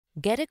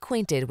Get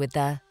acquainted with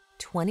the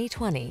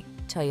 2020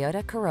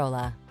 Toyota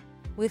Corolla.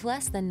 With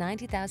less than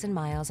 90,000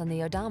 miles on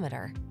the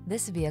odometer,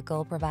 this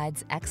vehicle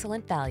provides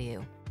excellent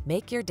value.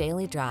 Make your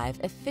daily drive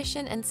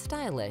efficient and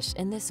stylish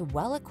in this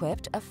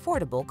well-equipped,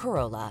 affordable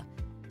Corolla.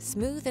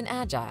 Smooth and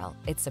agile,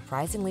 its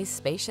surprisingly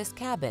spacious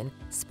cabin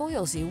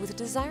spoils you with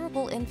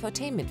desirable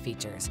infotainment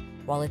features,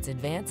 while its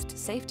advanced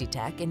safety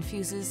tech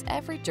infuses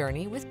every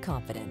journey with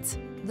confidence.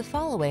 The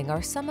following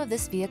are some of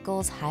this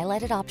vehicle's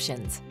highlighted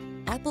options: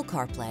 Apple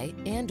CarPlay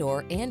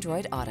and/or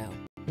Android Auto,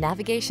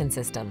 navigation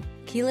system,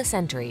 keyless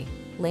entry,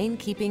 lane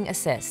keeping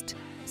assist,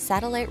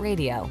 satellite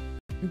radio,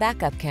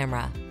 backup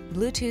camera,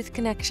 Bluetooth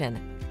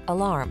connection,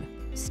 alarm,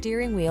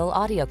 steering wheel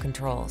audio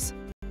controls,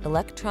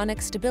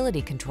 electronic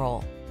stability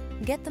control.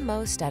 Get the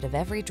most out of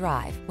every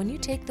drive when you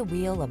take the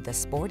wheel of the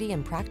sporty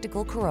and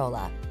practical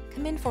Corolla.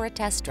 Come in for a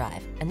test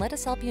drive and let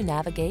us help you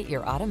navigate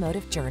your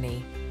automotive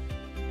journey.